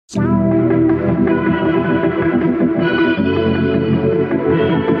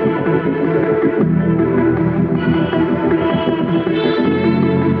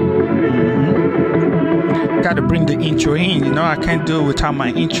I can't do it without my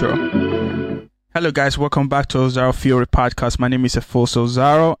intro. Hello, guys. Welcome back to Ozaro Theory Podcast. My name is Efoso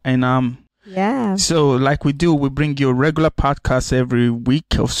Ozaro, and so like we do, we bring you a regular podcast every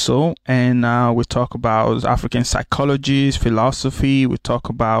week or so, and we talk about African psychology, philosophy, we talk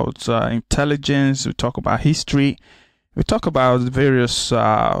about intelligence, we talk about history, we talk about various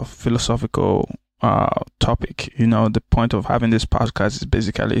philosophical topic. You know, the point of having this podcast is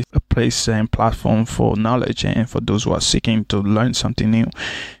basically a place and platform for knowledge and for those who are seeking to learn something new.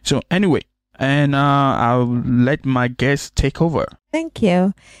 So anyway, and I'll let my guest take over. Thank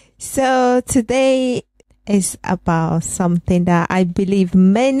you. So today is about something that I believe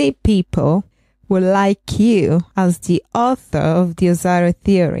many people would like you, as the author of the Ozaro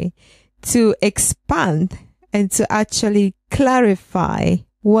Theory, to expand and to actually clarify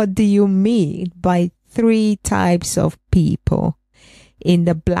what do you mean by 3 types of people in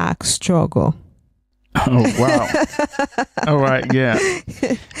the Black struggle. Oh, wow. All right, yeah.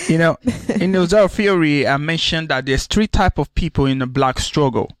 You know, in the Ozaro Theory, I mentioned that there's 3 types of people in the Black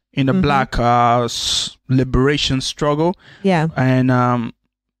struggle, in the Black liberation struggle. Yeah. And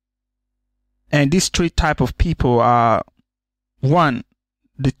these 3 types of people are, 1,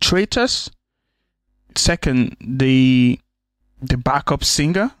 the traitors; 2, the backup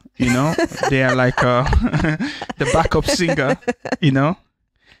singer, you know, they are like the backup singer, you know,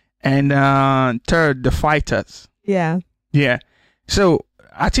 and 3rd, the fighters. Yeah. Yeah. So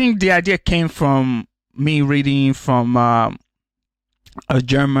I think the idea came from me reading from a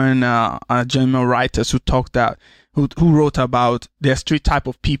German writers who wrote about there's 3 types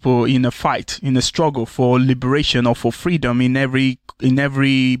of people in a fight, in a struggle for liberation or for freedom in every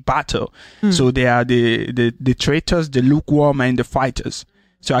battle. So they are the traitors, the lukewarm, and the fighters.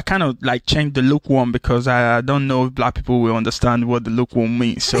 So I kind of like changed the lukewarm because I don't know if Black people will understand what the lukewarm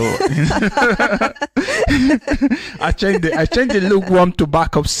means. So I changed the lukewarm to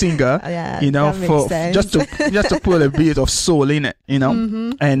backup singer, you know, for just to put a bit of soul in it, you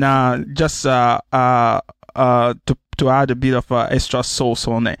know, and just to add a bit of extra sauce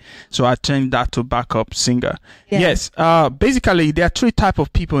on it. So I changed that to backup singer. Yeah. Yes. Basically, there are 3 types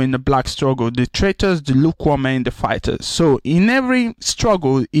of people in the Black struggle: the traitors, the lukewarm, and the fighters. So in every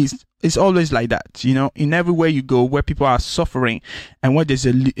struggle it's always like that. You know, in everywhere you go where people are suffering and where there's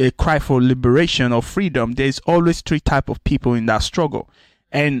a cry for liberation or freedom, there's always 3 types of people in that struggle.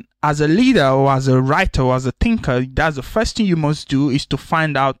 And as a leader or as a writer or as a thinker, that's the first thing you must do, is to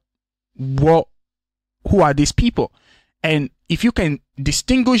find out who are these people. And if you can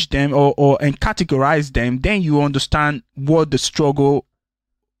distinguish them and categorize them, then you understand what the struggle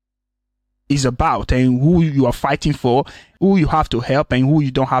is about and who you are fighting for, who you have to help and who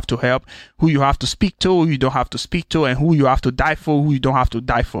you don't have to help, who you have to speak to, who you don't have to speak to, and who you have to die for, who you don't have to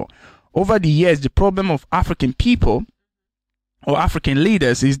die for. Over the years, the problem of African people or African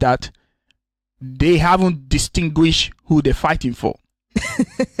leaders is that they haven't distinguished who they're fighting for.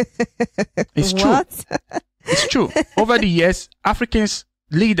 It's true. What? It's true. Over the years, Africans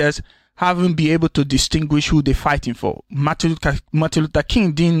leaders haven't been able to distinguish who they're fighting for. Martin Luther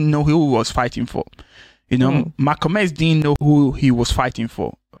King didn't know who he was fighting for. You know, Malcolm X didn't know who he was fighting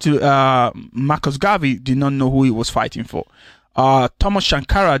for. Marcus Garvey did not know who he was fighting for. Thomas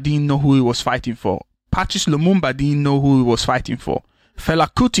Sankara didn't know who he was fighting for. Patrice Lumumba didn't know who he was fighting for. Fela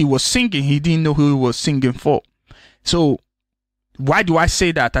Kuti was singing, he didn't know who he was singing for. So why do I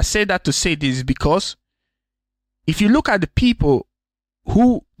say that? I say that to say this because if you look at the people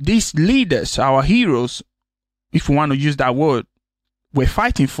who these leaders, our heroes, if we want to use that word, were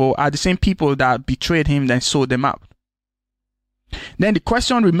fighting for, are the same people that betrayed him and sold them out. Then the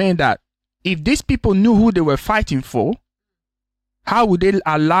question remained that if these people knew who they were fighting for, how would they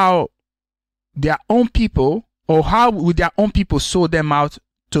allow their own people, or how would their own people sell them out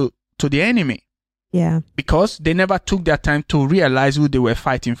to the enemy? Yeah. Because they never took their time to realize who they were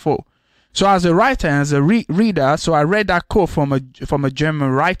fighting for. So as a writer and as a reader, so I read that quote from a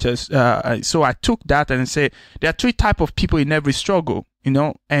German writer. So I took that and said, there are 3 types of people in every struggle, you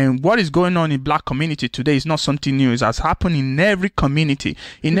know, and what is going on in Black community today is not something new. It has happened in every community,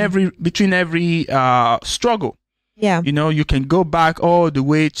 between every struggle. Yeah. You know, you can go back all the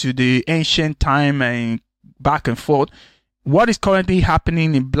way to the ancient time and back and forth. What is currently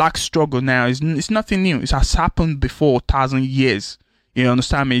happening in Black struggle now it's nothing new. It has happened before 1,000 years. You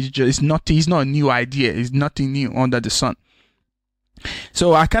understand me? It's not a new idea. It's nothing new under the sun.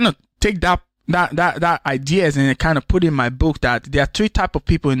 So I kind of take that ideas and I kind of put in my book that there are 3 types of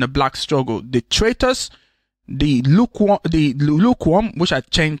people in the Black struggle: the traitors, the lukewarm, which I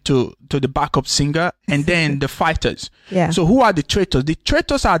changed to the backup singer, and then the fighters. Yeah. So who are the traitors? The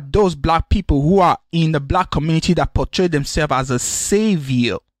traitors are those black people who are in the black community that portray themselves as a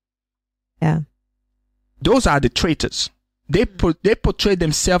savior. Yeah. Those are the traitors. They portray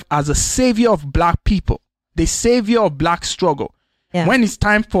themselves as a savior of black people, the savior of black struggle. Yeah. When it's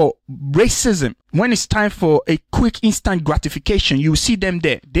time for racism, when it's time for a quick instant gratification, you see them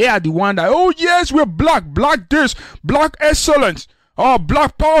there. They are the one that, oh yes, we're black this, black excellence, oh,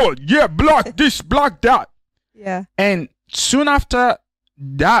 black power, yeah, black this, black that. Yeah. And soon after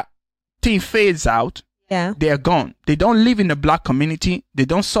that thing fades out, yeah, they are gone. They don't live in the black community. They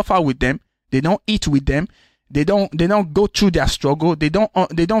don't suffer with them. They don't eat with them. They don't go through their struggle. They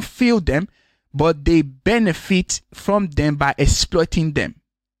don't feel them. But they benefit from them by exploiting them.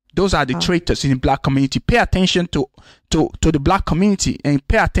 Those are the traitors in the black community. Pay attention to the black community, and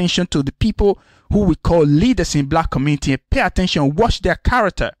pay attention to the people who we call leaders in black community, and pay attention, watch their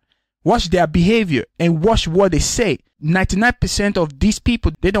character, watch their behavior, and watch what they say. 99% of these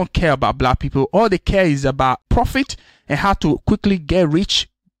people, they don't care about black people. All they care is about profit and how to quickly get rich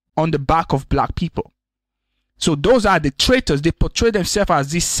on the back of black people. So those are the traitors. They portray themselves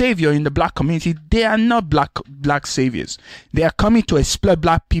as this savior in the black community. They are not black saviors. They are coming to exploit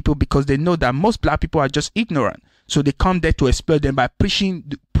black people because they know that most black people are just ignorant. So they come there to exploit them by preaching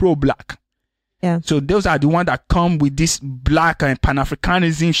the pro-black. Yeah. So those are the ones that come with this black and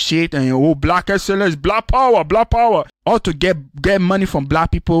Pan-Africanism shit and black excellence, black power, all to get money from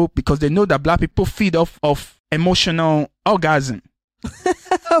black people because they know that black people feed off of emotional orgasm.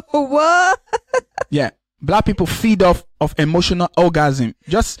 What? Yeah. Black people feed off of emotional orgasm.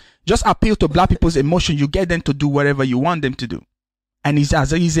 Just appeal to black people's emotion. You get them to do whatever you want them to do. And it's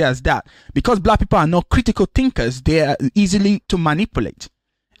as easy as that. Because black people are not critical thinkers, they are easily to manipulate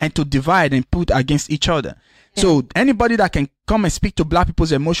and to divide and put against each other. Yeah. So anybody that can come and speak to black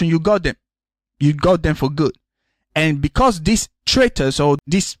people's emotion, you got them. You got them for good. And because these traitors or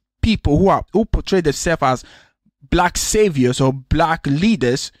these people who portray themselves as black saviors or black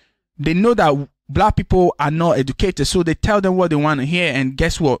leaders, they know that black people are not educated, so they tell them what they want to hear. And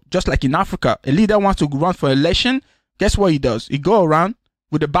guess what? Just like in Africa, a leader wants to run for election. Guess what he does? He go around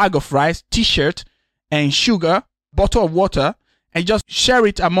with a bag of rice, t-shirt, and sugar, bottle of water, and just share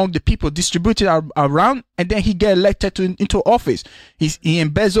it among the people, distribute it around, and then he get elected into office. He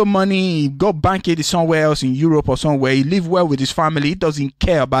embezzle money, he go bank it somewhere else in Europe or somewhere. He live well with his family. He doesn't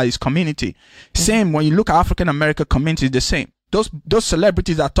care about his community. Same when you look at African American community, the same. Those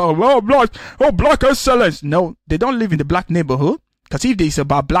celebrities that talk, black excellence. No, they don't live in the black neighborhood. Because if it's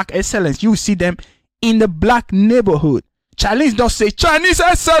about black excellence, you see them in the black neighborhood. Chinese don't say Chinese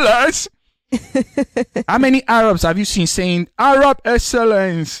excellence. How many Arabs have you seen saying Arab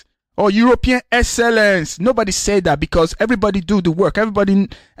excellence or European excellence? Nobody said that because everybody do the work. Everybody,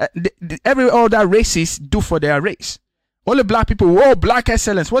 every other races do for their race. Only black people, black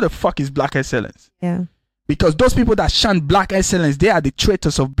excellence. What the fuck is black excellence? Yeah. Because those people that shun black excellence, they are the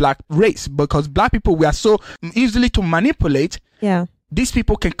traitors of black race. Because black people, we are so easily to manipulate. Yeah. These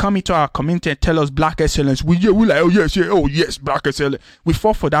people can come into our community and tell us black excellence. We like, oh yes, black excellence. We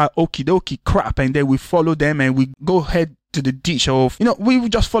fall for that okie dokie crap, and then we follow them and we go head to the ditch of, we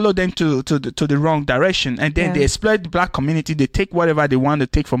just follow them to the wrong direction. And then they exploit the black community. They take whatever they want to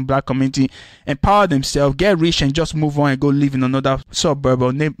take from black community, empower themselves, get rich, and just move on and go live in another suburb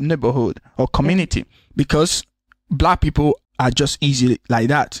or neighborhood or community. Because black people are just easy like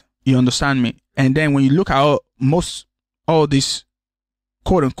that. You understand me? And then when you look at all these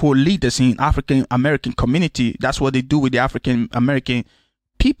quote unquote leaders in African American community, that's what they do with the African American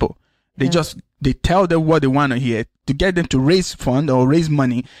people. They tell them what they want to hear to get them to raise fund or raise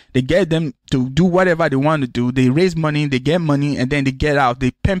money. They get them to do whatever they want to do. They raise money, they get money, and then they get out.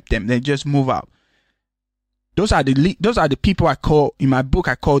 They pimp them. They just move out. Those are the people I call, in my book,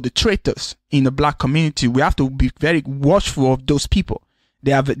 I call the traitors in the black community. We have to be very watchful of those people.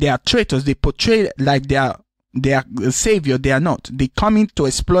 They are traitors. They portray like they are a savior. They are not. They come in to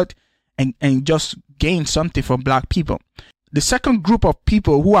exploit and just gain something from black people. The second group of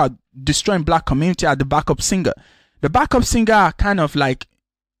people who are destroying black community are the backup singer. The backup singer are kind of like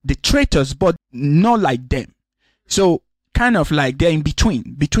the traitors, but not like them. So kind of like they're in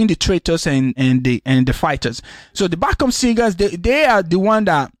between the traitors and the fighters. So the backup singers, they are the one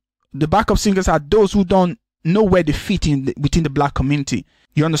that the backup singers are those who don't know where they fit in within the black community.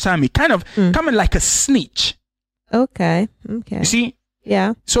 You understand me? Kind of coming like a snitch. Okay. You see?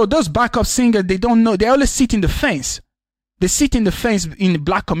 Yeah. So those backup singers, they don't know. They always sit in the fence. They sit in the fence in the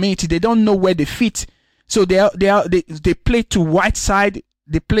black community. They don't know where they fit. So they play to white side.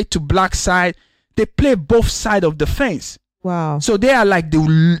 They play to black side. they play both sides of the fence. Wow. So they are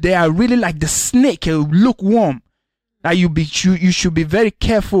really like the snake, lukewarm. That you should be very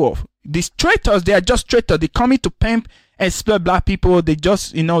careful of. These traitors, they are just traitors. They come in to pimp and exploit black people. They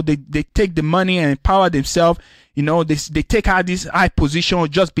just, they take the money and empower themselves. They take out this high position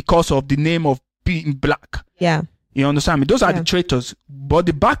just because of the name of being black. Yeah. You understand me? Those are the traitors. But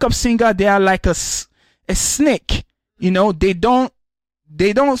the backup singer, they are like a snake. They don't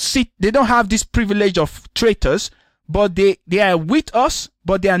have this privilege of traitors, but they are with us,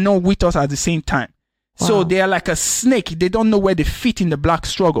 but they are not with us at the same time. Wow. So they are like a snake. They don't know where they fit in the black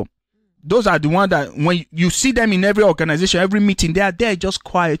struggle. Those are the ones that when you see them in every organization, every meeting, they are there just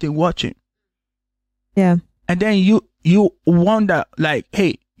quiet and watching. Yeah. And then you wonder, like,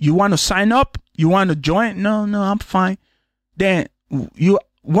 hey, you want to sign up? You want to join? No, I'm fine. Then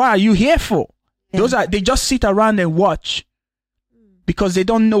what are you here for? Yeah. They just sit around and watch because they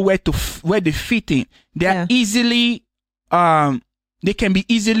don't know where they fit in. They are easily, they can be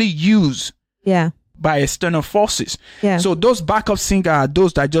easily used. Yeah. By external forces. Yeah. So those backup singers are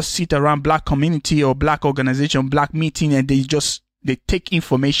those that just sit around black community or black organization, black meeting, and they take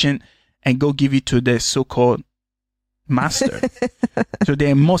information and go give it to their so-called master. So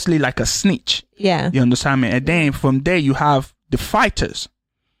they're mostly like a snitch. Yeah. You understand me? And then from there you have the fighters.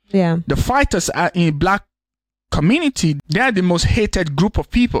 Yeah. The fighters are in black community. They are the most hated group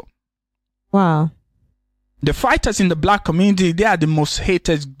of people. Wow. The fighters in the black community, they are the most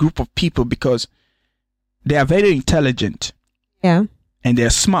hated group of people because they are very intelligent. Yeah. And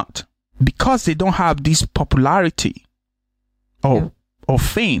they're smart. Because they don't have this popularity or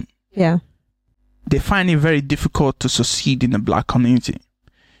fame. Yeah. They find it very difficult to succeed in the black community.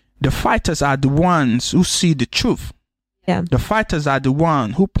 The fighters are the ones who see the truth. Yeah. The fighters are the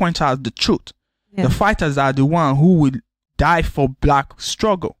ones who point out the truth. Yeah. The fighters are the ones who will die for black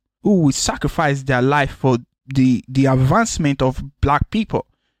struggle, who will sacrifice their life for the advancement of black people.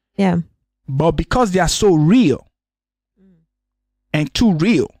 Yeah. But because they are so real and too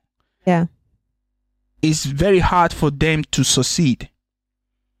real, it's very hard for them to succeed.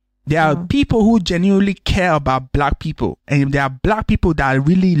 There are people who genuinely care about black people, and there are black people that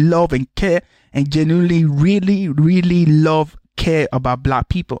really love and care and genuinely really, really care about black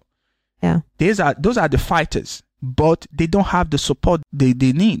people. Yeah. Those are the fighters, but they don't have the support they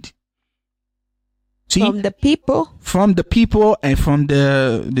need. See? From the people? From the people and from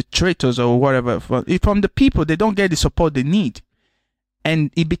the traitors or whatever. From the people, they don't get the support they need.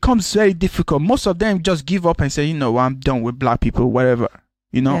 And it becomes very difficult. Most of them just give up and say, I'm done with black people, whatever.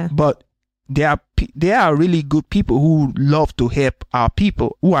 But they are really good people who love to help our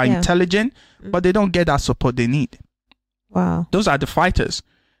people, who are intelligent, but they don't get that support they need. Wow. Those are the fighters.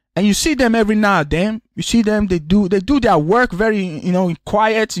 And you see them every now and then. You see them, they do their work very,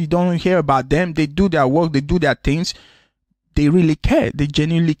 quiet. You don't hear about them. They do their work. They do their things. They really care. They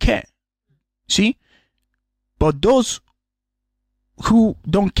genuinely care. See? But those who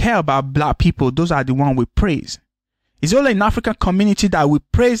don't care about black people, those are the ones we praise. It's only in African community that we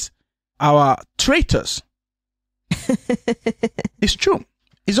praise our traitors. It's true.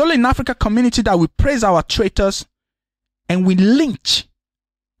 It's only in African community that we praise our traitors and we lynch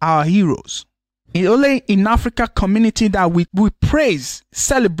our heroes. It's only in Africa community that we praise,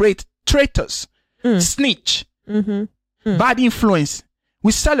 celebrate traitors, snitch, bad influence.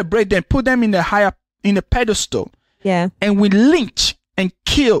 We celebrate them, put them in a pedestal, and we lynch and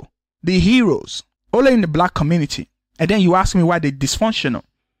kill the heroes. Only in the black community. And then you ask me why they're dysfunctional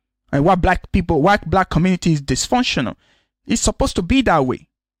and why black community is dysfunctional. It's supposed to be that way.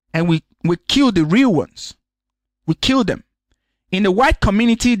 And we kill the real ones. We kill them. In the white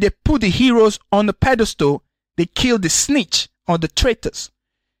community, they put the heroes on the pedestal. They kill the snitch or the traitors.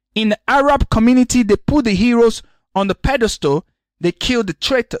 In the Arab community, they put the heroes on the pedestal. They kill the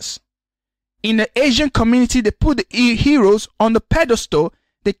traitors. In the Asian community, they put the heroes on the pedestal.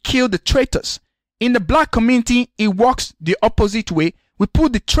 They kill the traitors. In the black community, it works the opposite way. We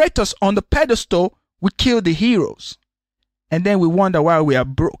put the traitors on the pedestal. We kill the heroes. And then we wonder why we are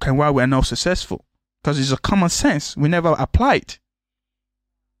broke and why we are not successful. Because it's a common sense. We never apply it.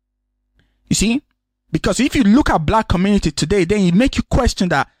 You see? Because if you look at black community today, then it make you question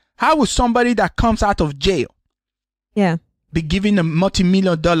that how will somebody that comes out of jail be given a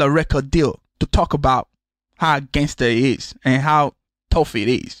multi-million-dollar record deal to talk about how gangster it is and how tough it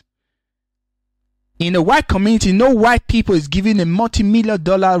is? In the white community, no white people is giving a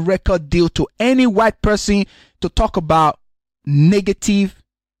multi-million-dollar record deal to any white person to talk about negative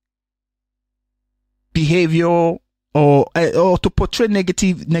behavior or to portray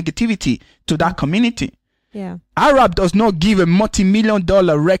negativity to that community. Yeah. Arab does not give a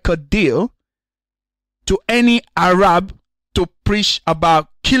multi-million-dollar record deal to any Arab to preach about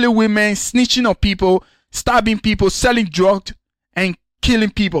killing women, snitching on people, stabbing people, selling drugs, and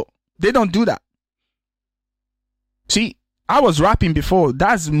killing people. They don't do that. See, I was rapping before.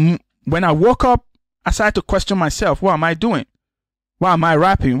 That's when I woke up, I started to question myself. What am I doing? Why am I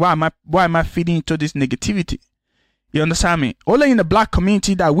rapping? Why am I feeding into this negativity? You understand me? Only in the black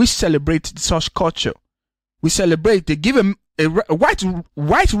community that we celebrate such culture. We celebrate. They give a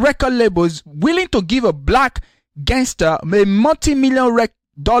white record label is willing to give a black gangster a multi-million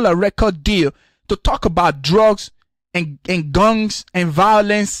dollar record deal to talk about drugs and guns and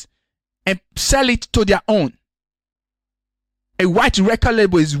violence and sell it to their own. A white record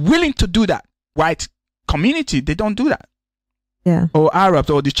label is willing to do that. White community, they don't do that. Yeah. Or Arabs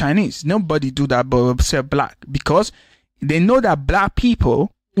or the Chinese. Nobody do that but say black, because they know that black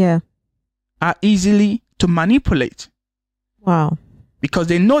people are easily to manipulate. Wow. Because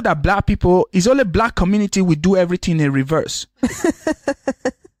they know that black people, is only black community will do everything in reverse.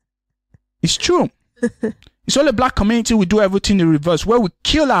 It's true. It's only black community will do everything in reverse, where we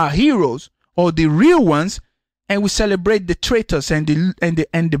kill our heroes or the real ones, and we celebrate the traitors and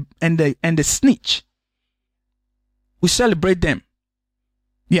the snitch. We celebrate them.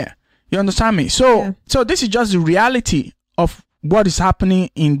 Yeah. You understand me? So this is just the reality of what is happening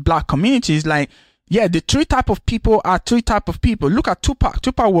in black communities. Like, yeah, the three type of people are three type of people. Look at Tupac.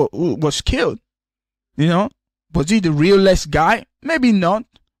 Tupac was killed. You know, was he the realest guy? Maybe not.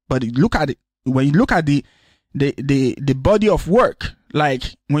 But look at it. When you look at the body of work, like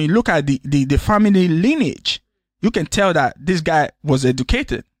when you look at the family lineage, you can tell that this guy was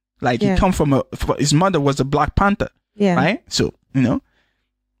educated. Like he come from his mother was a Black Panther. Yeah. Right. So, you know,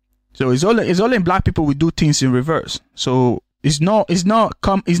 so it's only black people we do things in reverse. So it's not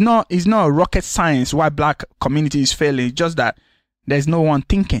a rocket science why black community is failing. It's just that there's no one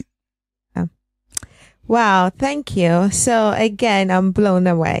thinking. Wow, thank you. So again, I'm blown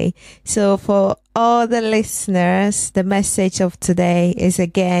away. So for all the listeners, the message of today is,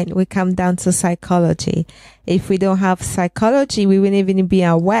 again, we come down to psychology. If we don't have psychology, we wouldn't even be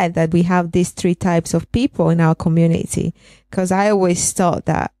aware that we have these three types of people in our community. Because I always thought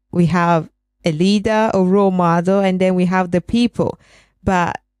that we have a leader, a role model, and then we have the people.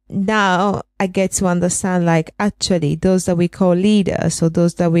 But now I get to understand, like, actually those that we call leaders or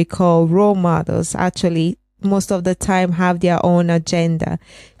those that we call role models actually most of the time have their own agenda.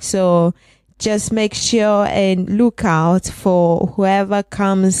 So just make sure and look out for whoever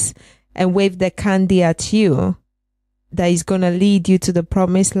comes and wave the candy at you that is going to lead you to the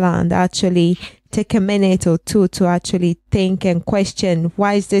promised land. Actually take a minute or two to actually think and question,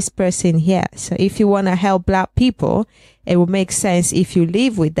 why is this person here? So if you want to help black people, it will make sense if you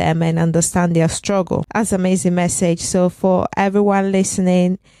live with them and understand their struggle. That's an amazing message. So for everyone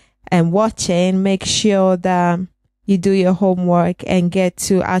listening and watching, make sure that you do your homework and get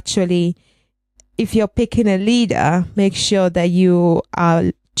to actually, if you're picking a leader, make sure that you are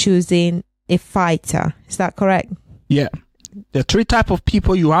choosing a fighter. Is that correct? Yeah. There are three types of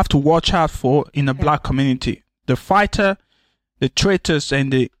people you have to watch out for in a black community: the fighter, the traitors,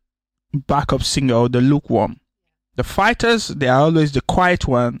 and the backup singer or the lukewarm. The fighters, they are always the quiet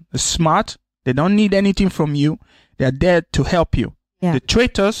one, the smart. They don't need anything from you. They are there to help you. Yeah. The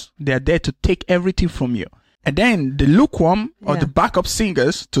traitors, they are there to take everything from you. And then the lukewarm or the backup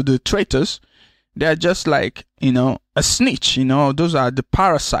singers to the traitors, they are just like, you know, a snitch. You know, those are the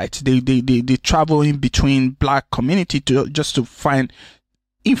parasites. They travel in between black community just to find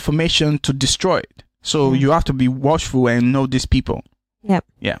information to destroy it. So you have to be watchful and know these people. Yep.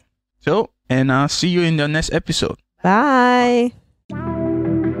 Yeah. So, and I'll see you in the next episode. Bye.